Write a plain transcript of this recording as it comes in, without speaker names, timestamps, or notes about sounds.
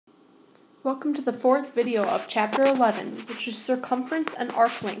Welcome to the fourth video of Chapter 11, which is circumference and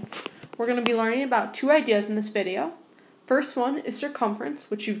arc length. We're going to be learning about two ideas in this video. First one is circumference,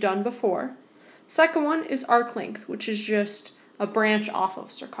 which you've done before. Second one is arc length, which is just a branch off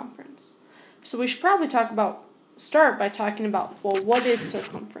of circumference. So we should probably start by talking about, well, what is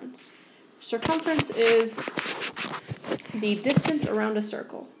circumference? Circumference is the distance around a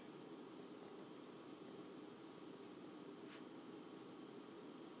circle.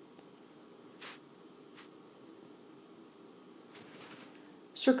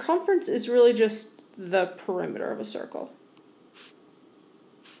 Circumference is really just the perimeter of a circle.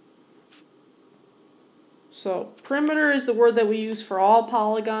 So perimeter is the word that we use for all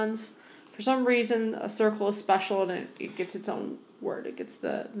polygons. For some reason, a circle is special and it gets its own word. It gets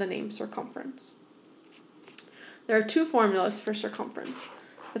the name circumference. There are two formulas for circumference.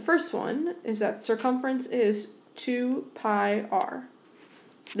 The first one is that circumference is 2 pi r.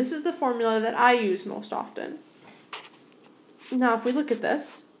 This is the formula that I use most often. Now, if we look at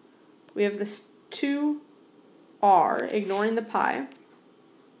this, we have this 2r, ignoring the pi.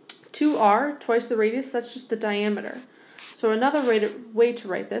 2r, twice the radius, that's just the diameter. So another way to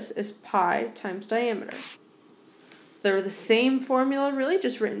write this is pi times diameter. They're the same formula, really,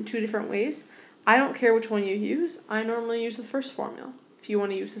 just written two different ways. I don't care which one you use. I normally use the first formula. If you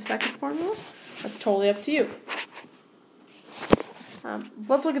want to use the second formula, that's totally up to you.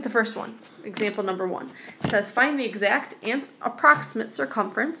 Let's look at the first one, example number 1. It says, find the exact and approximate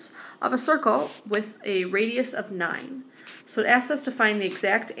circumference of a circle with a radius of 9. So it asks us to find the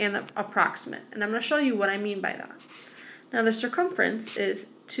exact and the approximate, and I'm going to show you what I mean by that. Now the circumference is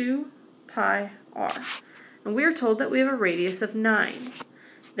 2 pi r, and we are told that we have a radius of 9.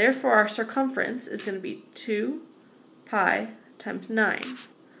 Therefore, our circumference is going to be 2 pi times 9.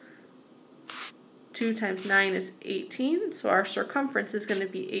 2 times 9 is 18, so our circumference is going to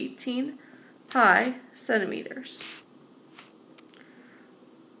be 18 pi centimeters.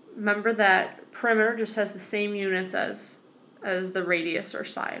 Remember that perimeter just has the same units as the radius or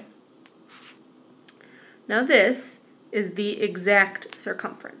side. Now this is the exact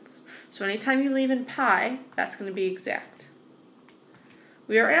circumference. So anytime you leave in pi, that's going to be exact.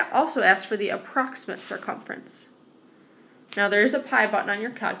 We are also asked for the approximate circumference. Now there is a pi button on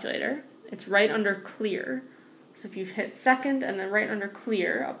your calculator. It's right under clear. So if you hit second and then right under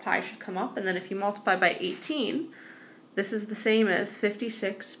clear, a pi should come up. And then if you multiply by 18, this is the same as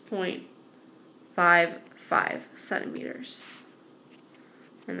 56.55 centimeters.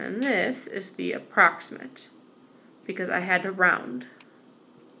 And then this is the approximate, because I had to round.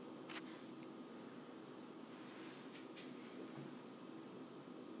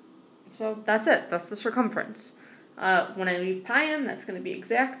 So that's it. That's the circumference. When I leave pi in, that's going to be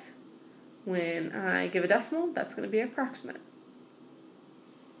exact. When I give a decimal, that's going to be approximate.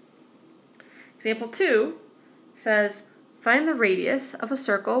 Example 2 says, find the radius of a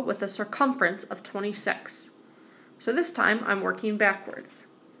circle with a circumference of 26. So this time, I'm working backwards.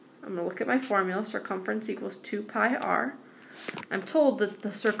 I'm going to look at my formula. Circumference equals 2 pi r. I'm told that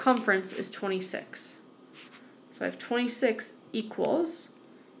the circumference is 26. So I have 26 equals,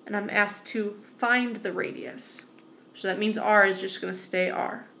 and I'm asked to find the radius. So that means r is just going to stay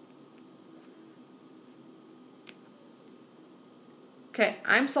r. Okay,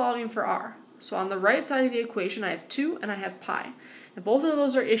 I'm solving for r. So on the right side of the equation, I have 2 and I have pi. And both of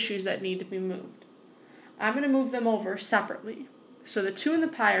those are issues that need to be moved. I'm going to move them over separately. So the 2 and the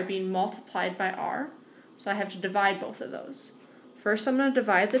pi are being multiplied by r. So I have to divide both of those. First, I'm going to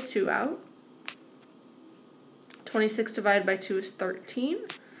divide the 2 out. 26 divided by 2 is 13.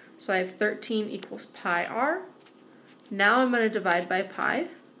 So I have 13 equals pi r. Now I'm going to divide by pi.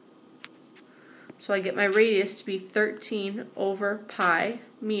 So I get my radius to be 13 over pi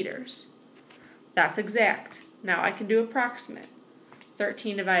meters. That's exact. Now I can do approximate.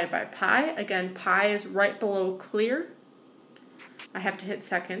 13 divided by pi. Again, pi is right below clear. I have to hit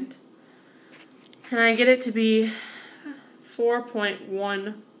second. And I get it to be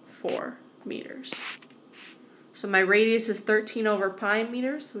 4.14 meters. So my radius is 13 over pi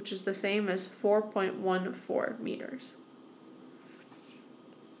meters, which is the same as 4.14 meters.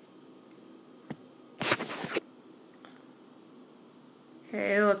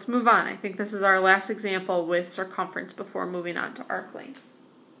 Okay, let's move on. I think this is our last example with circumference before moving on to arc length.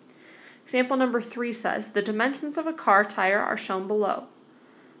 Example number 3 says, the dimensions of a car tire are shown below.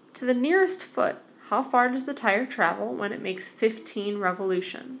 To the nearest foot, how far does the tire travel when it makes 15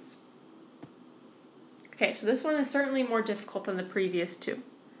 revolutions? Okay, so this one is certainly more difficult than the previous two.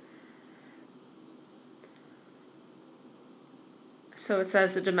 So it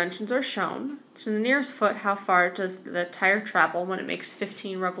says the dimensions are shown. To the nearest foot, how far does the tire travel when it makes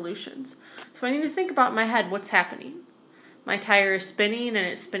 15 revolutions? So I need to think about in my head what's happening. My tire is spinning, and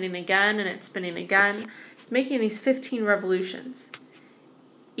it's spinning again, and it's spinning again. It's making these 15 revolutions.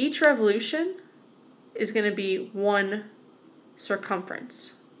 Each revolution is going to be one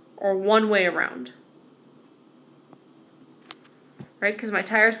circumference, or one way around. Right? Because my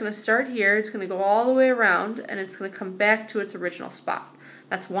tire is going to start here, it's going to go all the way around, and it's going to come back to its original spot.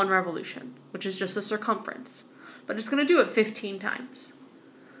 That's one revolution, which is just a circumference. But it's going to do it 15 times.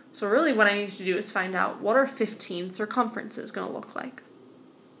 So really what I need to do is find out what are 15 circumferences going to look like.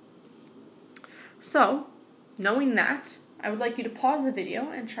 So, knowing that, I would like you to pause the video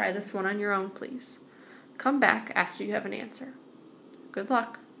and try this one on your own, please. Come back after you have an answer. Good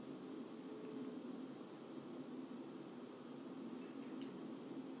luck.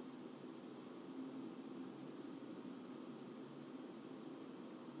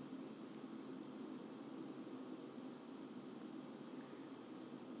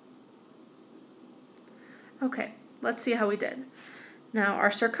 Okay, let's see how we did. Now, our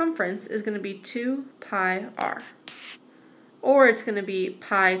circumference is going to be 2 pi r, or it's going to be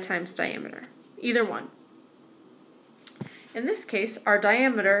pi times diameter, either one. In this case, our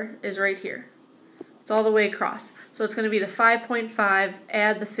diameter is right here. It's all the way across. So it's going to be the 5.5,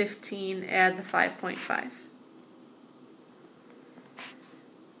 add the 15, add the 5.5,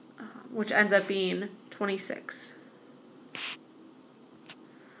 which ends up being 26.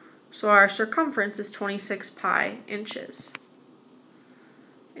 So our circumference is 26 pi inches.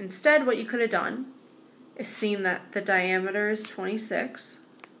 Instead, what you could have done is seen that the diameter is 26,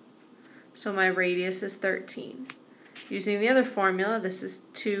 so my radius is 13. Using the other formula, this is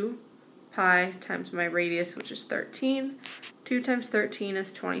 2 pi times my radius, which is 13. 2 times 13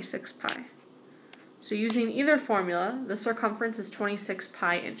 is 26 pi. So using either formula, the circumference is 26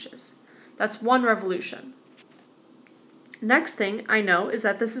 pi inches. That's one revolution. Next thing I know is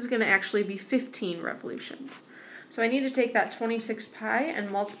that this is going to actually be 15 revolutions. So I need to take that 26 pi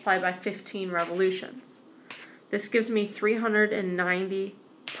and multiply by 15 revolutions. This gives me 390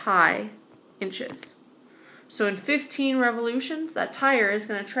 pi inches. So in 15 revolutions, that tire is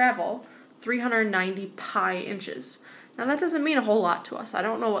going to travel 390 pi inches. Now that doesn't mean a whole lot to us. I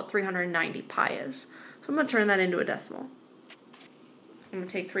don't know what 390 pi is. So I'm going to turn that into a decimal. I'm going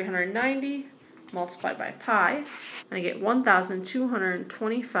to take 390 multiplied by pi, and I get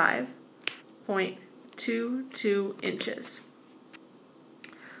 1,225.22 inches.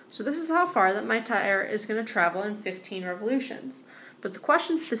 So this is how far that my tire is going to travel in 15 revolutions. But the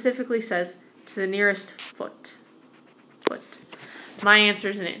question specifically says to the nearest foot. My answer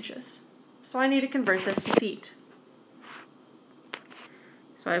is in inches. So I need to convert this to feet.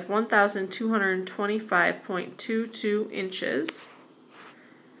 So I have 1,225.22 inches.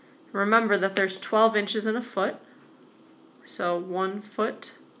 Remember that there's 12 inches in a foot. So 1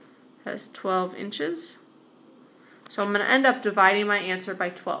 foot has 12 inches. So I'm going to end up dividing my answer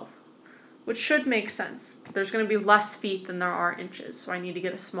by 12, which should make sense. There's going to be less feet than there are inches, so I need to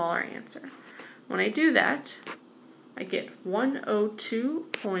get a smaller answer. When I do that, I get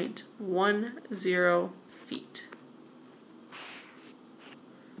 102.10 feet.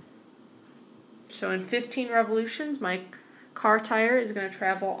 So in 15 revolutions, my car tire is going to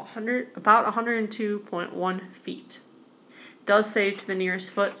travel about 102.1 feet. It does say to the nearest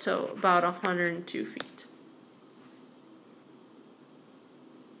foot, so about 102 feet.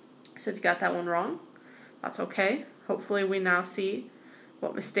 So if you got that one wrong, that's okay. Hopefully we now see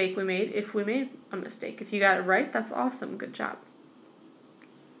what mistake we made, if we made a mistake. If you got it right, that's awesome. Good job.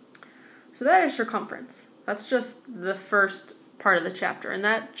 So that is circumference. That's just the first part of the chapter, and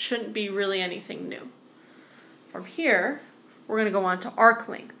that shouldn't be really anything new. From here, we're going to go on to arc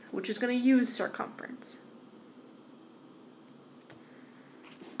length, which is going to use circumference.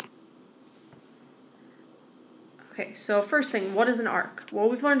 Okay, so first thing, what is an arc? Well,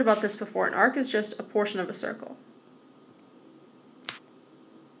 we've learned about this before. An arc is just a portion of a circle.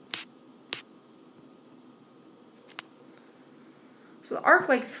 So the arc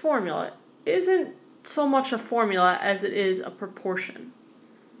length formula isn't so much a formula as it is a proportion.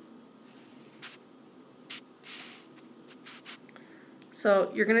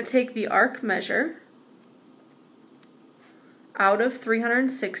 So you're going to take the arc measure out of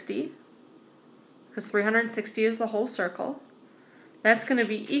 360, because 360 is the whole circle. That's going to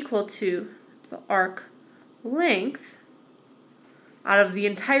be equal to the arc length out of the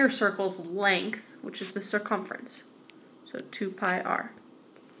entire circle's length, which is the circumference. So 2 pi r.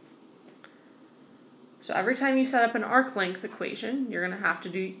 So every time you set up an arc length equation, you're going to have to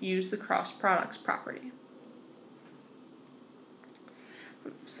use the cross products property.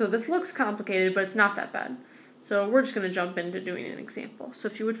 So this looks complicated, but it's not that bad. So we're just going to jump into doing an example. So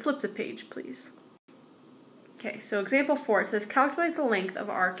if you would flip the page, please. Okay, so example 4, it says calculate the length of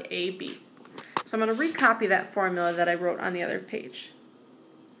arc AB. So I'm going to recopy that formula that I wrote on the other page.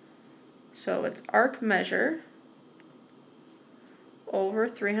 So it's arc measure over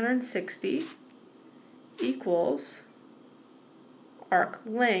 360 equals arc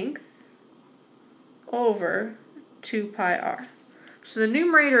length over 2 pi r. So the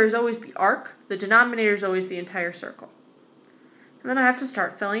numerator is always the arc, the denominator is always the entire circle. And then I have to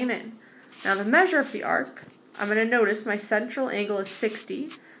start filling in. Now the measure of the arc, I'm going to notice my central angle is 60,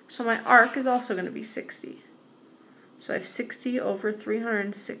 so my arc is also going to be 60. So I have 60 over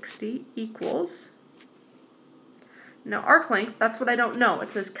 360 equals, now arc length, that's what I don't know.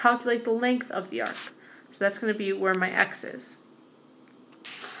 It says calculate the length of the arc. So that's going to be where my x is.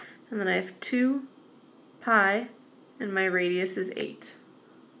 And then I have 2 pi, and my radius is 8.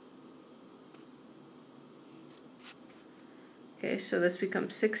 Okay, so this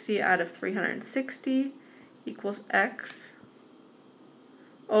becomes 60 out of 360 equals x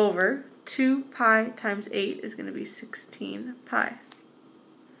over 2 pi times 8 is going to be 16 pi.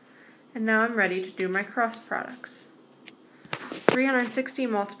 And now I'm ready to do my cross products. 360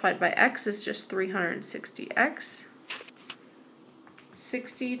 multiplied by x is just 360x.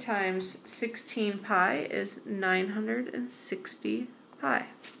 60 times 16 pi is 960 pi.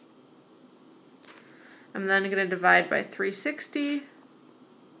 I'm then going to divide by 360.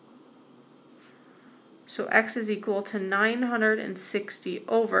 So x is equal to 960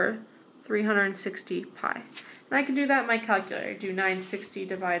 over 360 pi. And I can do that in my calculator. Do 960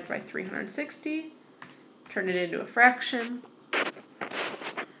 divided by 360. Turn it into a fraction.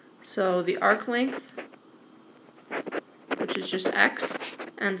 So the arc length, which is just x,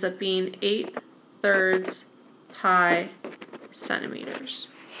 ends up being 8/3 pi centimeters.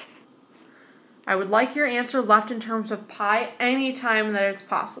 I would like your answer left in terms of pi anytime that it's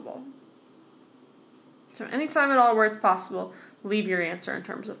possible. So anytime at all where it's possible, leave your answer in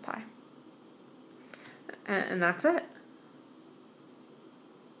terms of pi. And that's it.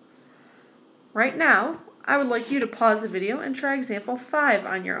 Right now, I would like you to pause the video and try example 5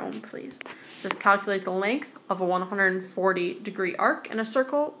 on your own, please. Just calculate the length of a 140-degree arc in a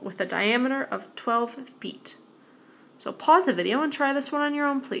circle with a diameter of 12 feet. So pause the video and try this one on your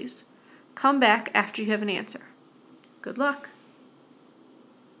own, please. Come back after you have an answer. Good luck.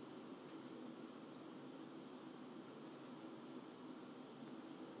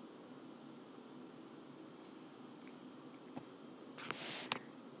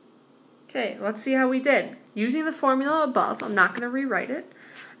 Okay, let's see how we did. Using the formula above, I'm not going to rewrite it.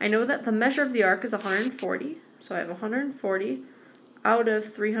 I know that the measure of the arc is 140, so I have 140 out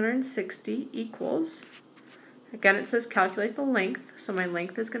of 360 equals, again it says calculate the length, so my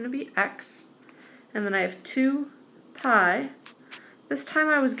length is going to be x, and then I have 2 pi. This time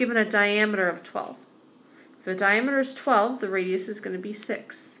I was given a diameter of 12. If the diameter is 12, the radius is going to be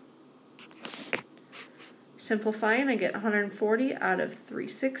 6. Simplifying, I get 140 out of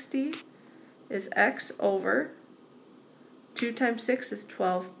 360 is x over 2 times 6 is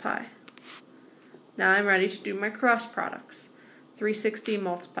 12 pi. Now I'm ready to do my cross products. 360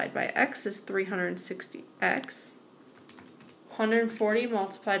 multiplied by x is 360x. 140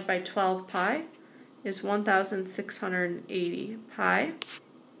 multiplied by 12 pi is 1,680 pi.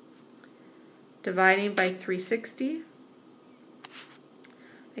 Dividing by 360,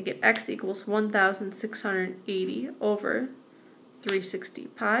 I get x equals 1,680 over 360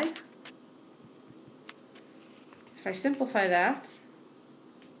 pi. If I simplify that,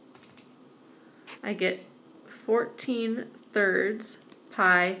 I get 14/3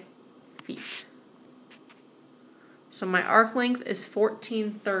 pi feet. So my arc length is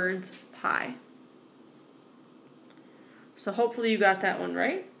 14/3 pi. So hopefully you got that one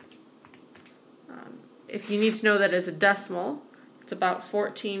right. If you need to know that as a decimal, it's about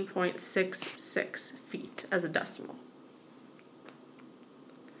 14.66 feet as a decimal.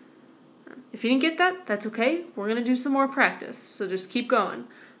 If you didn't get that, that's okay. We're going to do some more practice, so just keep going.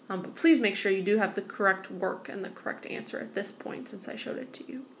 But please make sure you do have the correct work and the correct answer at this point since I showed it to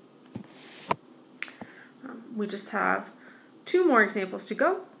you. We just have 2 more examples to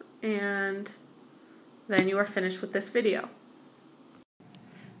go, and then you are finished with this video.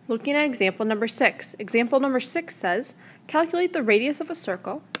 Looking at example number 6. Example number 6 says, calculate the radius of a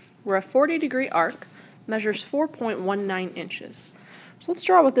circle where a 40-degree arc measures 4.19 inches. So let's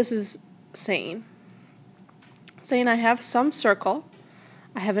draw what this is saying. It's saying I have some circle,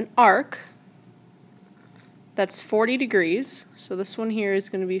 I have an arc that's 40 degrees, so this one here is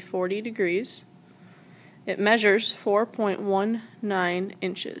going to be 40 degrees, It measures 4.19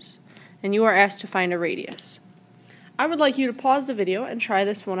 inches, and you are asked to find a radius. I would like you to pause the video and try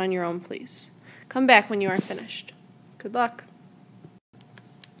this one on your own, please. Come back when you are finished. Good luck.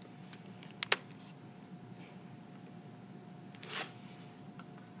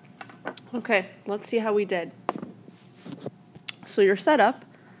 Okay, let's see how we did. So your setup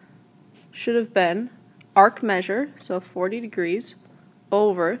should have been arc measure, so 40 degrees,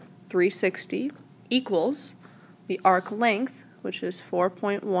 over 360 equals the arc length, which is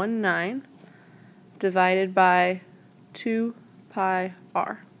 4.19, divided by 2 pi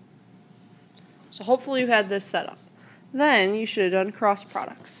r. So hopefully you had this set up. Then you should have done cross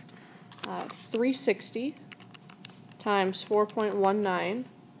products. 360 times 4.19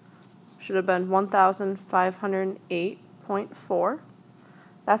 should have been 1,508.4.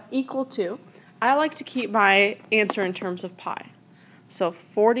 That's equal to, I like to keep my answer in terms of pi. So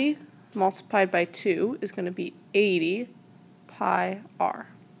 40 multiplied by 2 is going to be 80 pi r.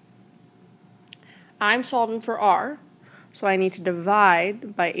 I'm solving for r, so I need to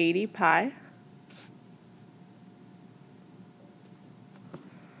divide by 80 pi.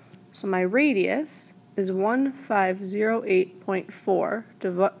 So my radius is 1508.4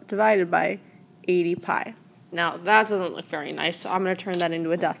 divided by 80 pi. Now that doesn't look very nice, so I'm going to turn that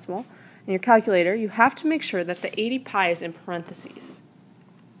into a decimal. In your calculator, you have to make sure that the 80 pi is in parentheses.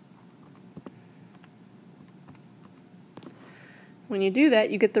 When you do that,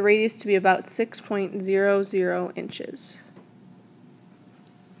 you get the radius to be about 6.00 inches.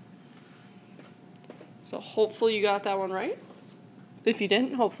 So hopefully you got that one right. If you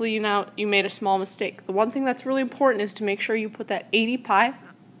didn't, hopefully you made a small mistake. The one thing that's really important is to make sure you put that 80 pi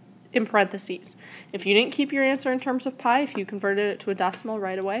in parentheses. If you didn't keep your answer in terms of pi, if you converted it to a decimal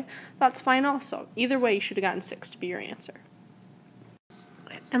right away, that's fine also. Either way, you should have gotten 6 to be your answer.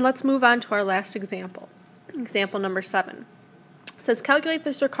 And let's move on to our last example. Example number 7. It says calculate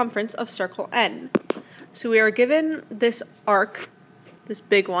the circumference of circle N. So we are given this arc, this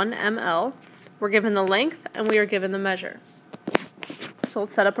big one, ML. We're given the length, and we are given the measure. So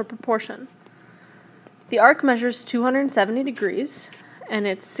let's set up a proportion. The arc measures 270 degrees, and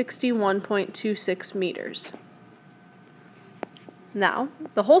it's 61.26 meters. Now,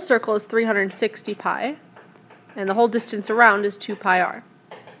 the whole circle is 360 pi, and the whole distance around is 2 pi r.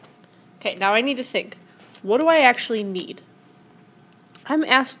 Okay, now I need to think, what do I actually need? I'm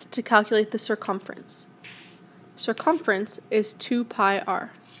asked to calculate the circumference. Circumference is 2 pi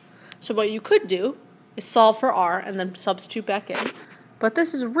r. So what you could do is solve for r and then substitute back in. But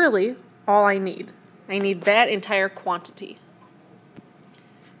this is really all I need. I need that entire quantity.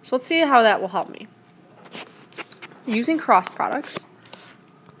 So let's see how that will help me. Using cross products,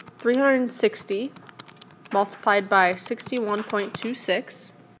 360 multiplied by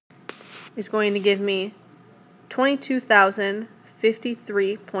 61.26 is going to give me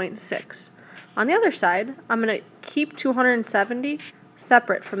 22,053.6. On the other side, I'm going to keep 270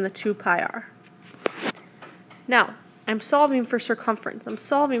 separate from the 2 pi r. Now, I'm solving for circumference. I'm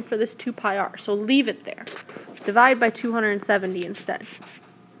solving for this 2 pi r, so leave it there. Divide by 270 instead.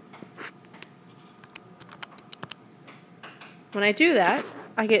 When I do that,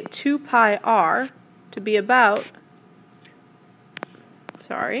 I get 2 pi r to be about,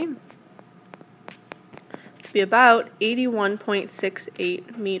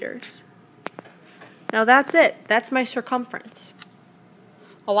 81.68 meters. Now that's it. That's my circumference.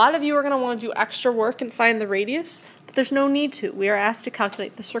 A lot of you are going to want to do extra work and find the radius, but there's no need to. We are asked to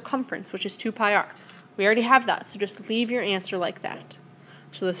calculate the circumference, which is 2 pi r. We already have that, so just leave your answer like that.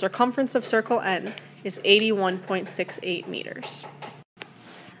 So the circumference of circle N is 81.68 meters.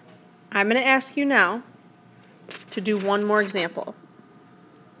 I'm going to ask you now to do one more example.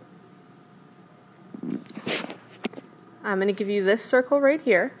 I'm going to give you this circle right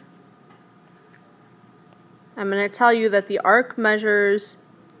here. I'm going to tell you that the arc measures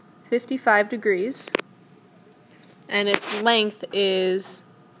 55 degrees and its length is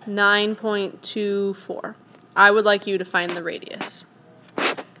 9.24. I would like you to find the radius.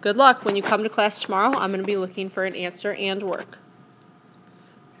 Good luck. When you come to class tomorrow, I'm going to be looking for an answer and work.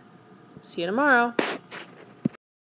 See you tomorrow.